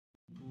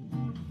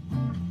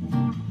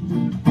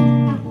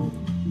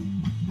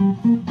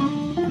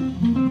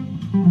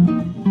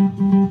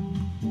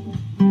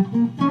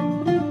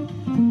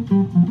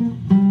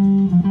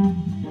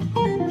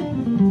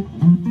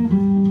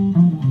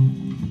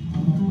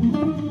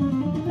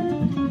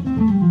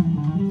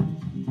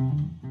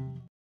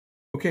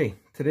Okay,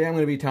 today I'm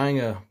going to be tying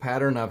a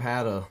pattern I've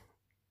had a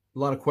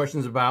lot of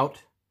questions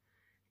about.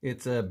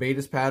 It's a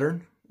Baetis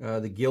pattern,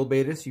 the Gill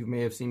Baetis. You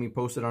may have seen me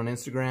post it on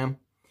Instagram.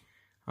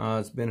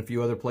 It's been a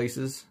few other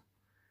places.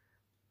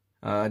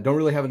 Don't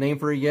really have a name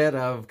for it yet.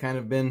 I've kind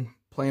of been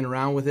playing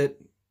around with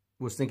it.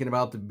 Was thinking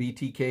about the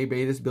B.T.K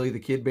Baetis, Billy the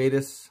Kid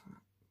Baetis,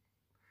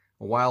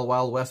 a Wild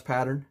Wild West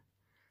pattern.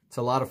 It's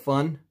a lot of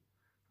fun,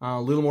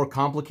 a little more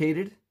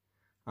complicated,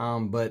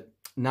 but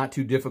not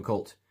too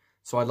difficult.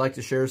 So I'd like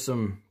to share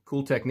some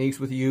cool techniques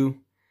with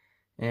you,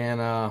 and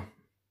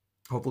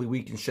hopefully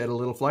we can share a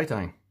little fly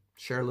tying.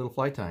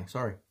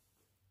 Sorry.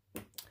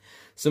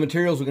 Some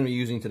materials we're going to be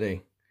using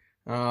today.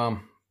 Got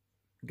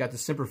the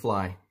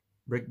Semperfli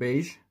brick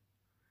beige,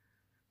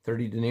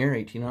 30 denier,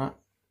 18/0.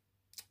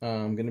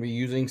 I'm going to be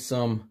using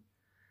some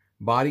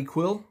body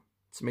quill.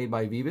 It's made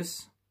by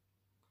veevus.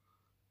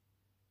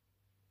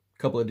 A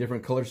couple of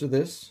different colors of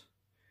this,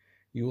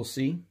 you will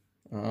see.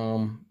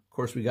 Of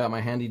course, we got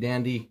my handy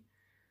dandy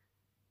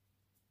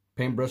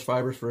paintbrush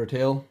fibers for a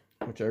tail,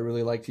 which I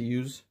really like to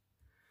use.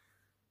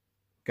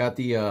 Got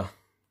the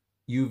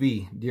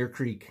UV Deer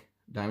Creek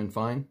Diamond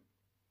Fine.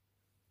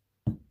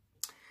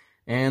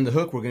 And the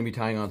hook we're going to be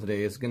tying on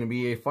today is going to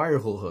be a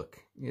firehole hook.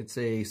 It's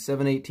a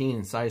 7/18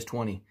 in size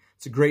 20.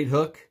 It's a great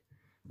hook,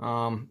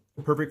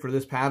 perfect for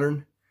this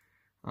pattern.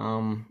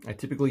 I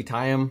typically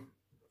tie them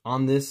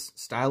on this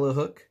style of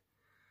hook.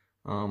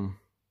 I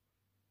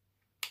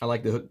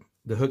like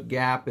the hook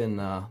gap and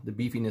the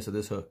beefiness of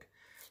this hook.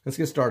 Let's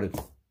get started.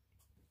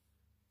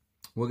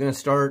 We're going to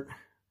start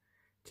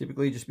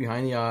typically just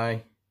behind the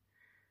eye,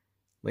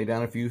 lay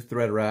down a few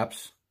thread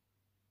wraps.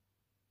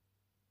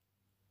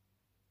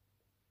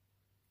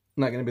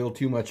 I'm not going to build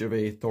too much of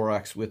a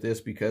thorax with this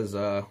because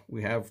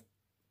we have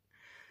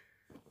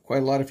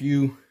quite a lot of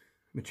few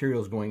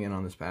materials going in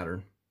on this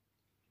pattern.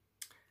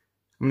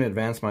 I'm going to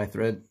advance my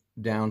thread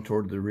down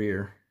toward the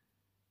rear,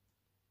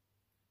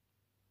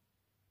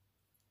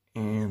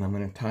 and I'm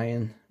going to tie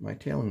in my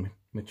tailing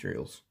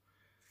materials.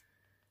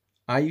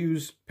 I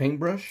use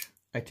paintbrush.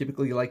 I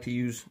typically like to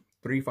use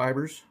 3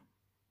 fibers.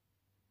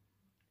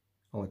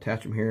 I'll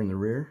attach them here in the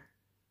rear.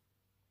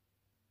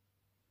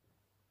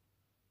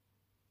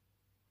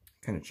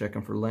 Kind of check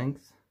them for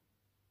length.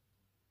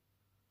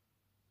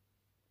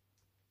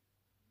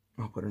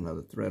 I'll put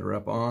another thread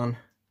wrap on.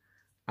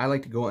 I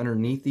like to go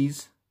underneath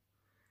these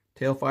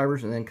tail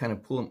fibers and then kind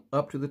of pull them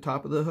up to the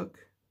top of the hook.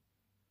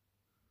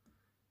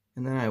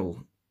 And then I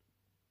will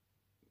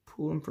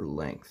pull them for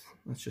length.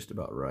 That's just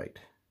about right.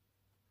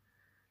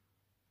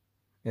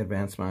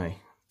 Advance my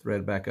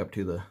thread back up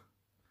to the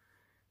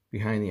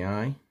behind the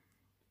eye.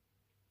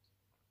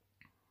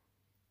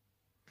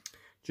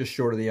 Just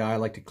short of the eye, I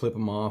like to clip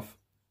them off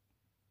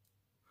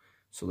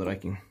so that I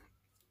can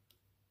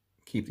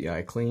keep the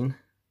eye clean.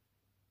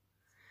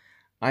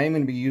 I am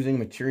going to be using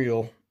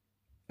material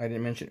I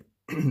didn't mention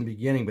in the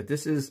beginning, but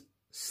this is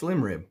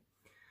slim rib.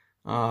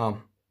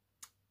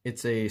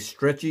 It's a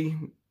stretchy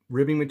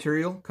ribbing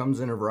material, comes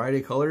in a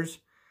variety of colors.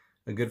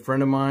 A good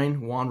friend of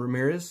mine, Juan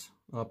Ramirez,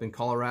 up in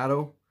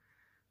Colorado,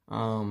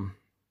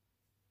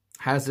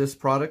 has this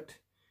product.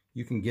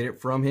 You can get it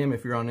from him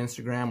if you're on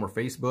Instagram or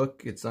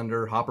Facebook. It's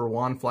under Hopper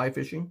Juan Fly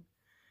Fishing.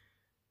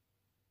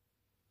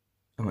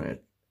 I'm going to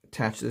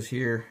attach this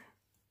here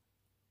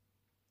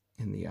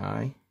in the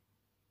eye.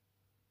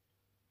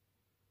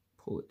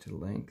 Pull it to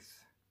length.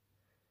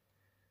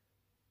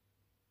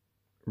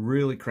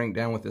 Really crank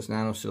down with this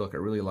nanosilk. I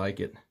really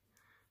like it.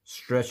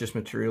 Stretch this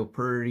material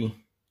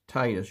pretty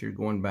tight as you're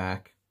going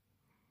back.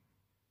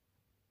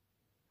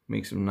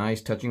 Make some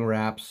nice touching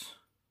wraps.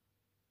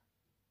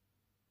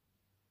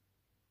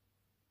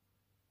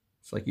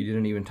 It's like you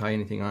didn't even tie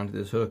anything onto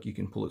this hook. You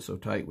can pull it so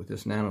tight with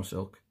this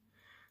nanosilk.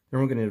 Then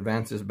we're going to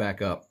advance this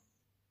back up.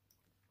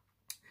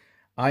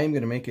 I am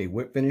going to make a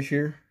whip finish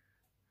here,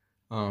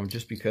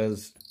 just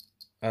because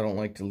I don't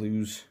like to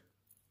lose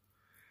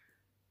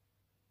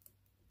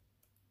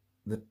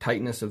the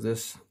tightness of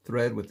this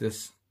thread with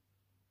this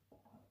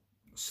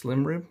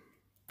slim rib.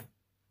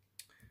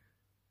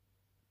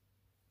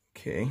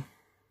 Okay.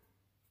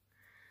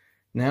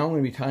 Now I'm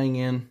going to be tying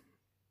in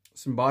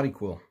some body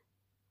quill.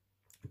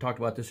 I talked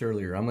about this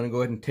earlier. I'm going to go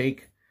ahead and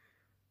take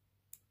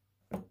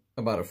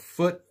about a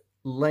foot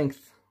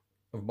length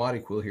of body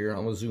quill here.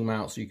 I'm going to zoom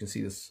out so you can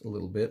see this a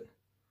little bit.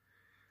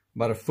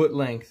 About a foot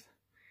length.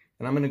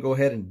 And I'm going to go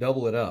ahead and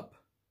double it up.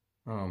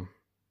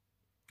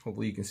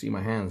 Hopefully you can see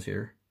my hands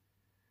here.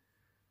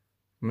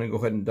 I'm going to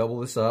go ahead and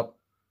double this up.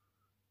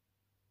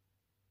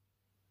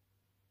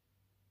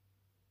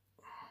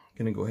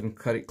 I'm going to go ahead and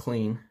cut it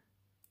clean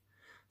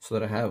so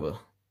that I have a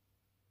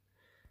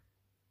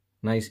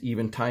nice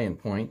even tie-in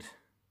point.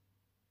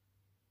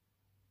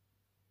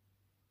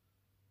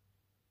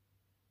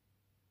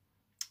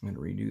 I'm going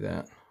to redo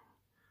that.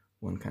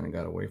 One kind of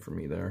got away from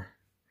me there.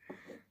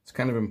 It's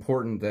kind of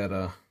important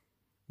that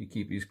you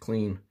keep these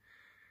clean.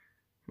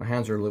 My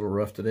hands are a little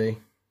rough today.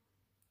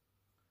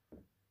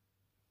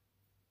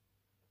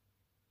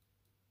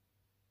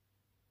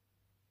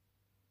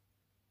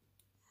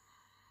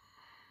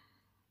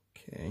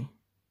 Okay,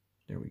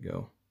 there we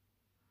go.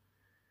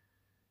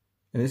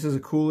 And this is a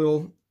cool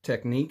little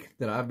technique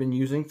that I've been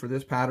using for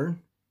this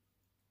pattern.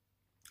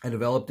 I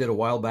developed it a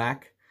while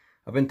back.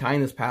 I've been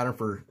tying this pattern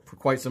for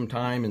quite some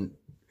time and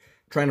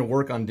trying to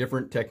work on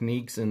different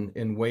techniques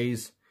and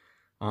ways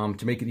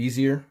to make it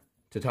easier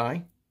to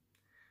tie.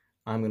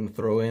 I'm going to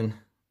throw in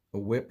a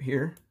whip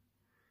here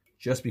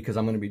just because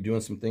I'm going to be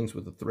doing some things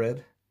with the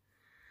thread.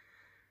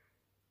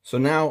 So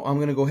now I'm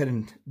going to go ahead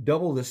and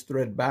double this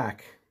thread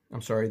back.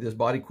 I'm sorry, this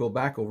body quill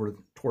back over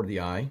toward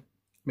the eye.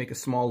 Make a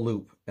small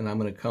loop, and I'm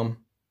going to come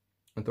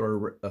and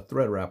throw a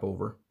thread wrap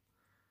over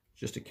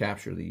just to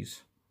capture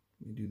these.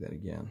 Let me do that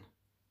again.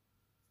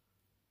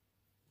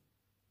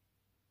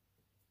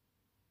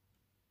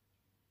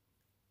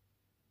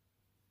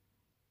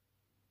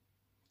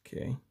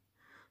 Okay,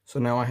 so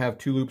now I have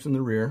 2 loops in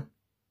the rear.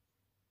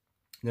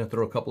 I'm going to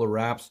throw a couple of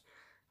wraps.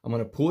 I'm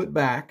going to pull it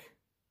back.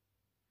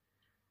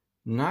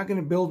 Not going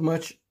to build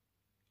much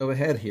of a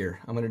head here.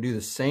 I'm going to do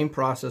the same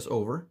process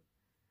over.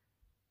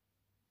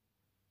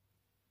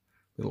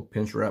 Little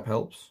pinch wrap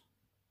helps.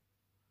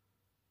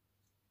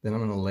 Then I'm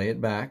going to lay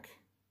it back.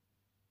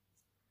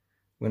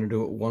 I'm going to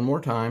do it one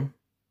more time.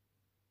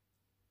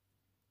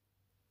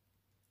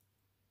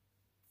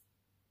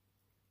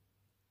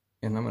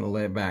 And I'm going to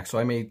lay it back. So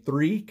I made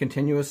 3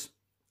 continuous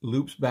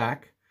loops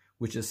back,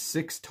 which is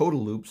 6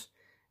 total loops,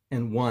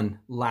 and 1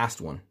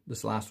 last one,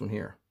 this last one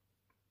here.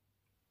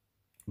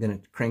 I'm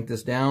going to crank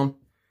this down.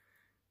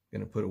 I'm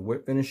going to put a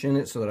whip finish in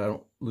it so that I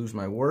don't lose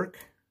my work.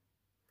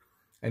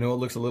 I know it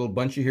looks a little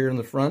bunchy here in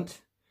the front,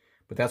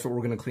 but that's what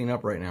we're going to clean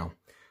up right now.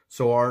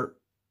 So our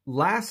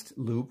last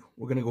loop,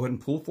 we're going to go ahead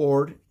and pull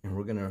forward, and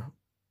we're going to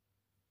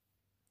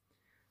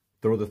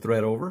throw the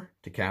thread over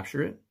to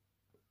capture it.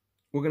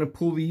 We're going to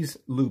pull these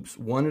loops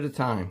one at a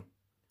time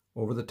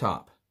over the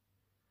top.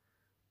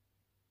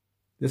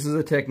 This is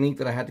a technique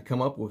that I had to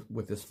come up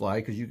with this fly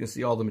because you can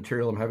see all the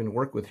material I'm having to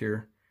work with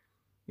here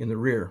in the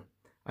rear.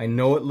 I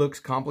know it looks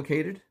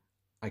complicated.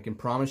 I can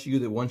promise you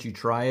that once you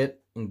try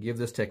it and give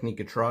this technique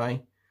a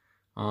try,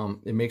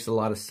 it makes a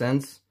lot of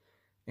sense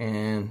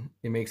and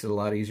it makes it a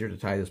lot easier to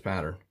tie this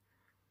pattern.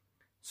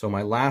 So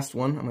my last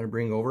one I'm going to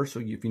bring over. So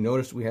if you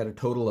notice, we had a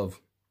total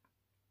of,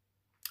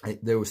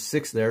 there was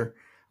 6 there.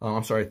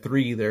 I'm sorry,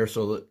 3 there.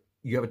 So that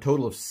you have a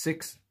total of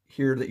 6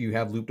 here that you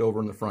have looped over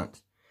in the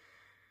front.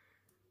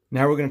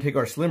 Now we're going to take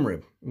our slim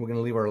rib and we're going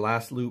to leave our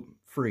last loop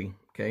free.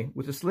 Okay,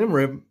 with the slim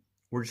rib,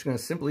 we're just going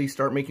to simply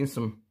start making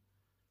some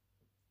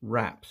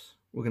wraps.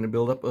 We're going to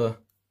build up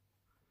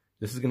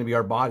this is going to be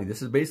our body.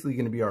 This is basically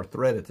going to be our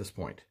thread at this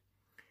point.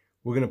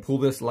 We're going to pull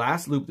this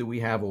last loop that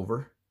we have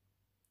over,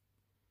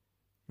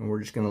 and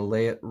we're just going to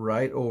lay it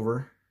right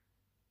over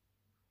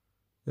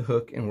the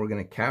hook, and we're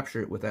going to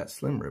capture it with that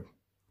slim rib.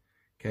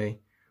 Okay,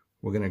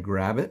 we're going to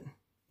grab it.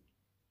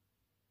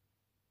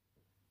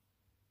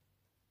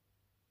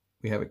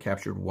 We have it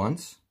captured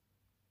once.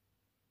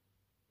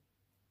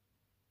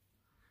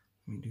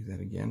 Let me do that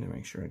again to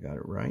make sure I got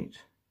it right.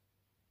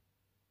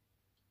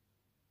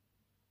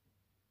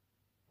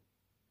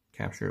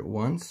 Capture it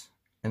once,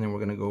 and then we're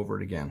going to go over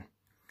it again.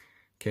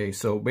 Okay,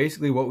 so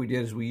basically what we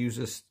did is we use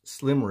this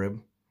slim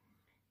rib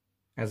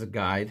as a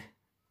guide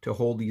to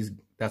hold these.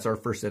 That's our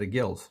first set of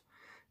gills.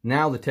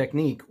 Now the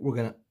technique, we're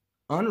going to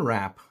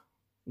unwrap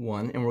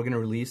one and we're going to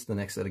release the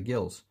next set of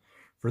gills.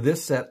 For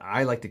this set,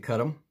 I like to cut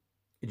them.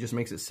 It just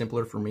makes it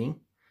simpler for me.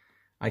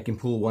 I can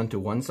pull one to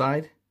one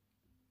side.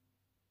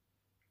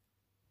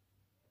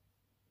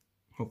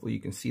 Hopefully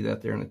you can see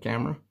that there in the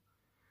camera.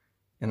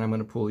 And I'm going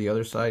to pull the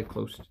other side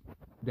close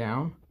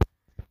down,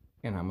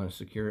 and I'm going to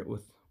secure it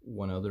with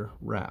one other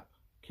wrap.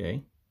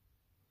 Okay,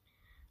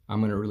 I'm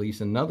going to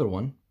release another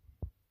one.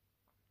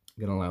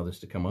 I'm going to allow this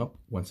to come up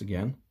once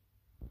again.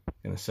 I'm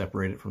going to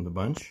separate it from the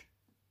bunch.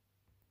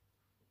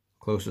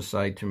 Closest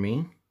side to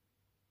me.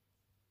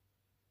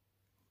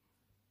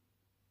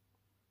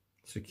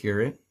 Secure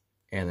it,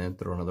 and then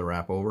throw another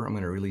wrap over. I'm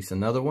going to release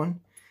another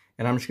one,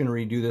 and I'm just going to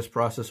redo this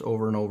process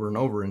over and over and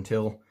over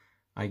until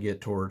I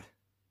get toward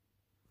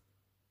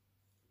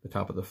the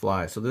top of the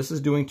fly. So this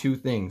is doing 2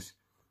 things.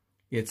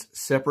 It's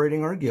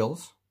separating our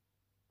gills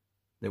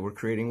that we're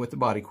creating with the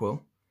body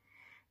quill,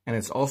 and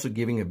it's also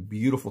giving a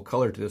beautiful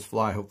color to this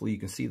fly. Hopefully you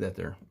can see that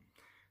there.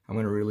 I'm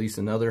going to release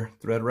another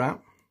thread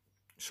wrap.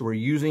 So we're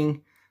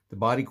using the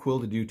body quill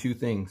to do 2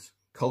 things: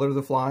 color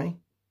the fly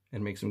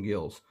and make some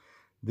gills.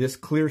 This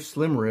clear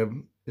slim rib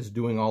is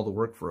doing all the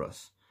work for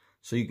us.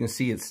 So you can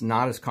see it's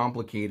not as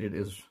complicated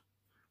as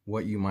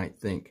what you might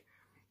think.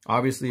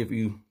 Obviously, if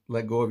you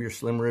let go of your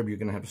slim rib, you're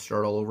going to have to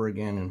start all over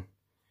again, and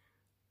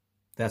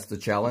that's the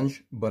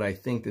challenge. But I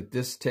think that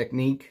this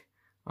technique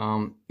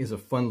is a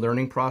fun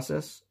learning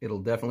process.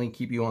 It'll definitely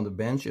keep you on the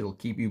bench. It'll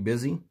keep you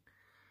busy.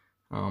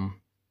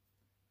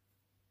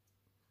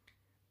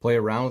 Play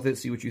around with it,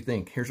 see what you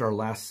think. Here's our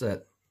last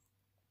set.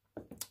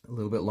 A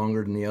little bit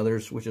longer than the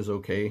others, which is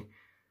okay.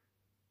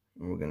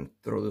 And we're going to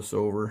throw this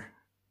over.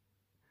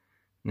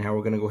 Now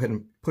we're going to go ahead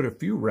and put a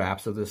few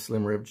wraps of this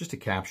slim rib just to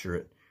capture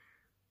it.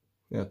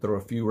 I'm going to throw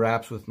a few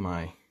wraps with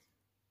my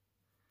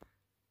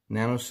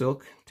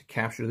nanosilk to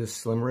capture this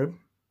slim rib.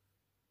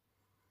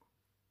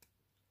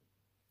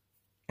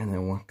 And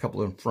then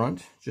couple in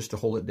front just to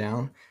hold it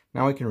down.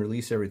 Now I can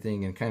release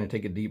everything and kind of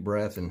take a deep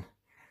breath and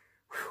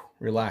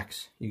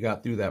relax. You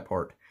got through that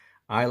part.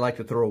 I like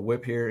to throw a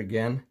whip here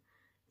again,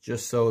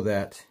 just so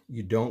that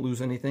you don't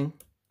lose anything.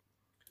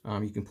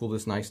 You can pull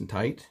this nice and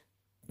tight.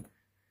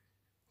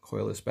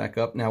 Coil this back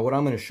up. Now what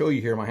I'm going to show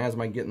you here, my hands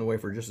might get in the way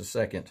for just a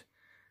second.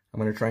 I'm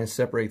going to try and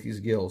separate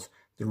these gills.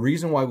 The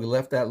reason why we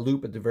left that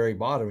loop at the very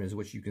bottom is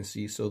what you can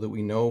see, so that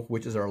we know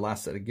which is our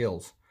last set of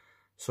gills.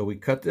 So we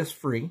cut this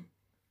free.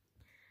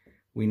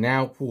 We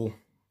now pull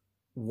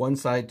one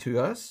side to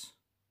us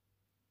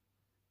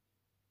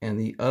and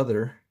the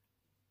other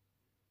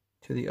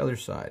to the other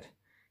side.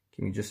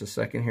 Give me just a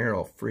second here.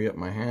 I'll free up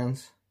my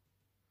hands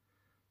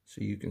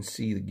so you can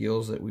see the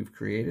gills that we've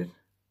created.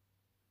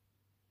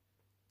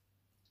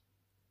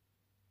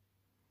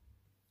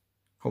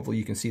 Hopefully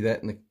you can see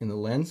that in the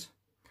lens.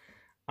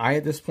 I,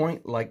 at this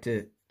point, like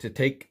to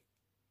take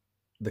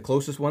the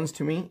closest ones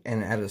to me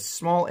and at a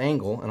small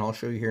angle, and I'll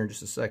show you here in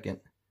just a second,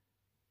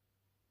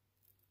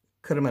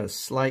 cut them at a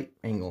slight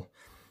angle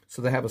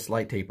so they have a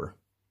slight taper.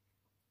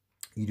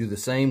 You do the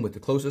same with the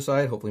closest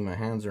side. Hopefully my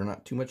hands are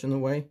not too much in the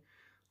way.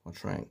 I'll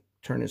try and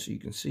turn it so you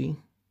can see.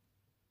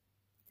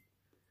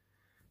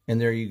 And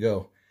there you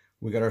go.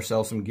 We got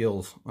ourselves some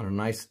gills on a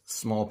nice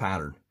small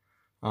pattern.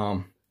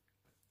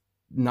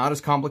 Not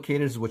as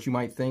complicated as what you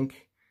might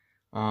think.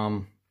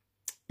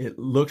 It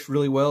looks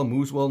really well,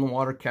 moves well in the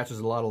water, catches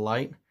a lot of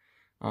light,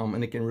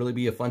 and it can really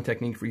be a fun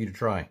technique for you to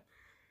try.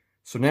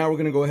 So now we're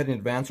going to go ahead and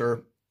advance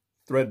our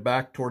thread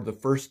back toward the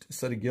first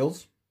set of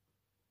gills.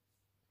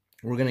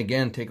 We're going to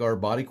again take our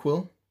body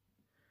quill,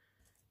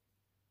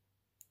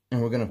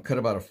 and we're going to cut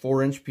about a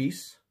 4-inch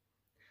piece.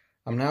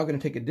 I'm now going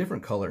to take a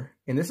different color,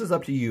 and this is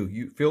up to you.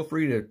 You feel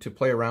free to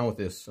play around with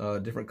this,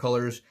 different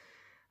colors.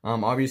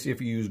 Obviously,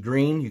 if you use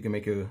green, you can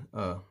make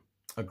a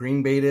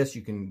green Baetis.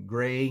 You can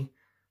gray,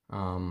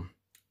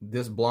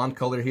 this blonde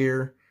color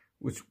here,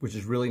 which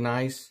is really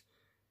nice.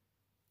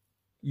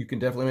 You can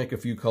definitely make a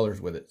few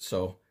colors with it.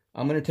 So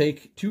I'm going to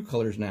take 2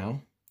 colors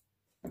now,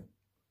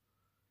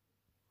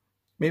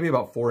 maybe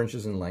about 4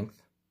 inches in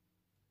length.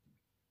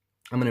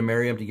 I'm going to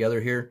marry them together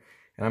here,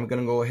 and I'm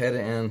going to go ahead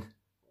and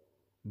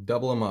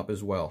double them up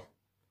as well.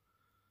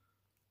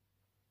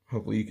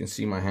 Hopefully you can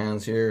see my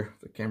hands here.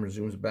 The camera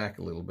zooms back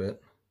a little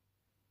bit.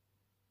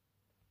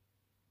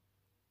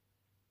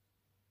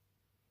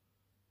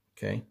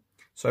 Okay,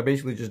 so I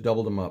basically just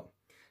doubled them up.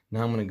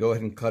 Now I'm going to go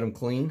ahead and cut them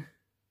clean.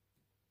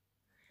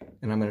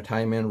 And I'm going to tie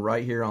them in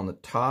right here on the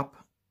top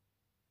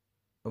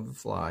of the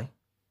fly.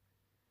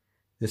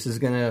 This is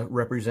going to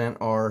represent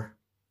our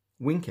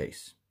wing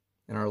case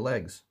and our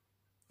legs.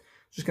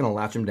 Just going to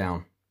latch them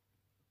down.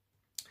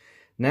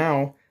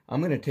 Now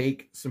I'm going to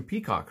take some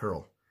peacock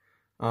hurl.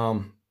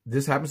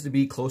 This happens to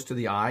be close to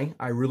the eye.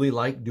 I really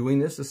like doing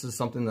this. This is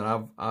something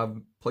that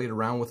I've played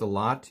around with a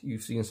lot.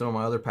 You've seen some of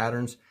my other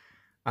patterns.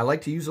 I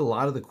like to use a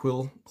lot of the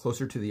quill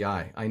closer to the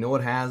eye. I know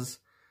it has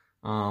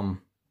the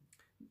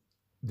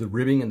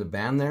ribbing and the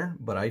band there,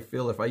 but I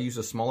feel if I use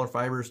the smaller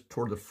fibers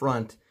toward the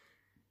front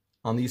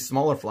on these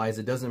smaller flies,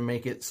 it doesn't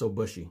make it so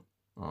bushy.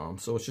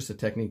 So it's just a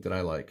technique that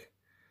I like.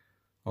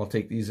 I'll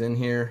take these in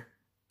here.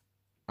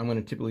 I'm going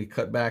to typically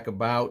cut back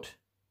about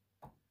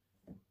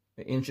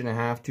 1.5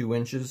 inches, 2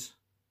 inches.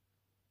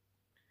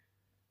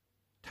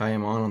 Tie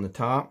them on the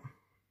top.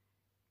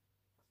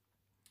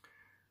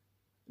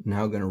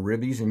 Now going to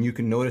rib these, and you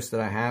can notice that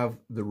I have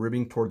the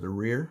ribbing toward the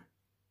rear.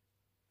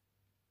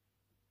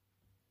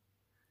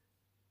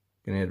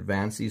 Going to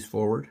advance these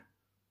forward.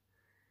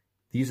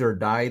 These are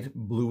dyed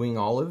bluing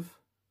olive.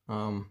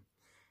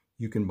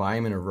 You can buy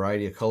them in a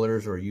variety of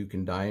colors, or you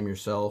can dye them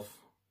yourself.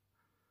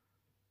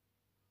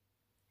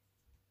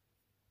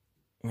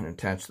 And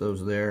attach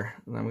those there.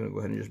 And I'm going to go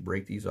ahead and just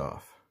break these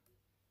off.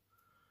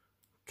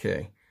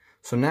 Okay,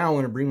 so now I'm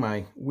going to bring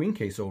my wing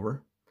case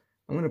over.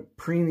 I'm going to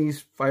preen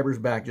these fibers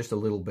back just a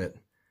little bit.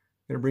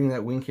 I'm going to bring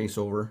that wing case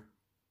over.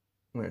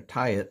 I'm going to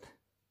tie it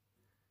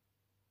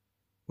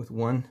with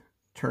one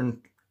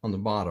turn on the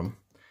bottom.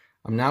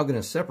 I'm now going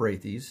to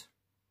separate these,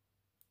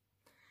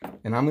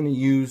 and I'm going to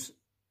use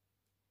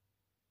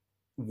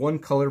one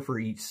color for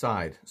each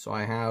side. So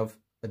I have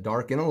a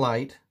dark and a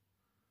light,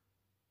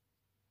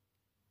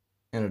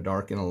 and a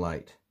dark and a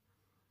light.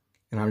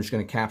 And I'm just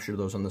going to capture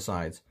those on the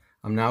sides.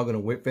 I'm now going to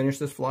whip finish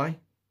this fly.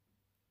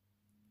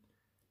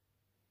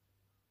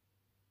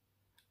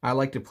 I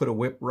like to put a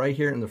whip right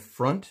here in the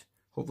front.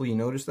 Hopefully you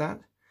notice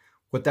that.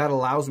 What that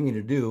allows me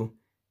to do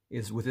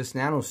is with this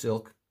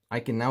nanosilk, I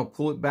can now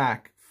pull it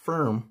back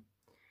firm,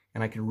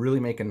 and I can really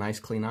make a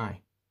nice clean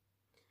eye.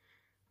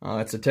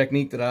 It's a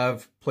technique that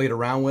I've played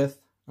around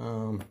with.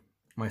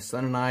 My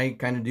son and I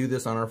kind of do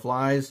this on our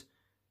flies.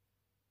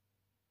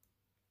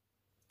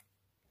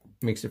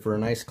 Makes it for a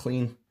nice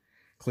clean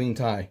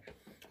tie.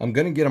 I'm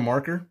going to get a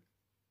marker.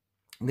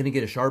 I'm going to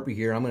get a Sharpie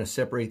here. I'm going to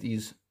separate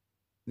these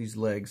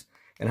legs.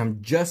 And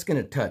I'm just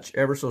going to touch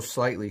ever so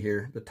slightly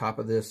here the top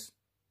of this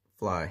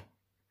fly.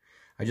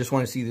 I just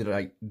want to see that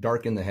I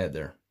darken the head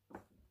there.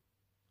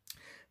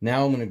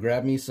 Now I'm going to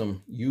grab me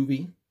some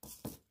UV.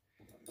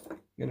 I'm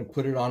going to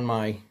put it on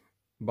my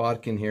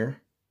bodkin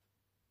here.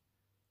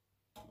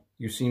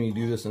 You've seen me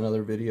do this in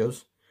other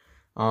videos.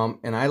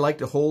 And I like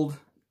to hold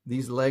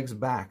these legs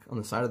back on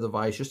the side of the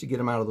vise just to get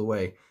them out of the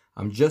way.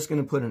 I'm just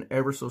going to put an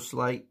ever so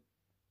slight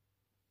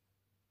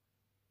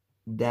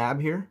dab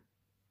here.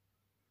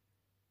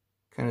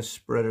 Kind of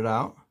spread it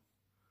out.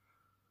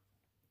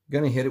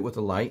 Going to hit it with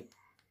a light.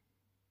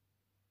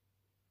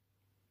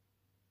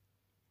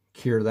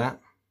 Cure that.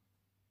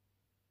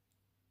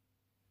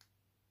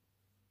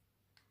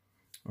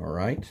 All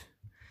right.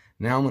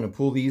 Now I'm going to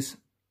pull these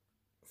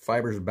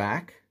fibers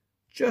back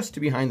just to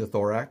behind the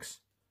thorax.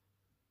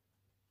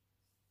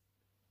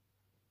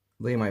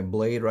 Lay my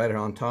blade right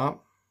on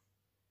top.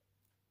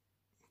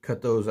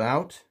 Cut those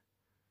out.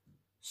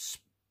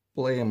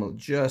 Splay them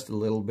just a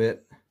little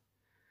bit.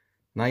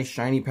 Nice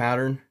shiny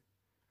pattern.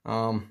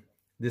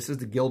 This is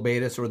the Gill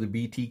Baetis or the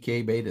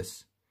B.T.K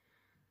Baetis.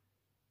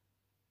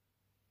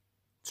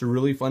 It's a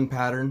really fun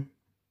pattern.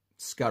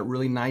 It's got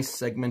really nice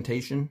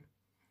segmentation.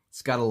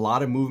 It's got a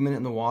lot of movement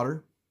in the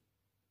water.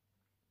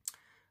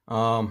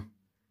 It's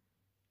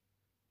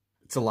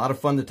a lot of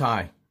fun to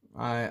tie.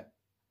 I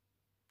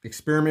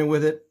experiment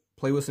with it,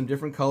 play with some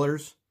different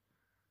colors.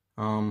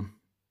 I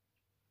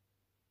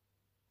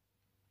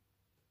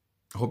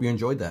hope you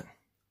enjoyed that.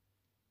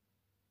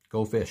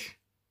 Go fish.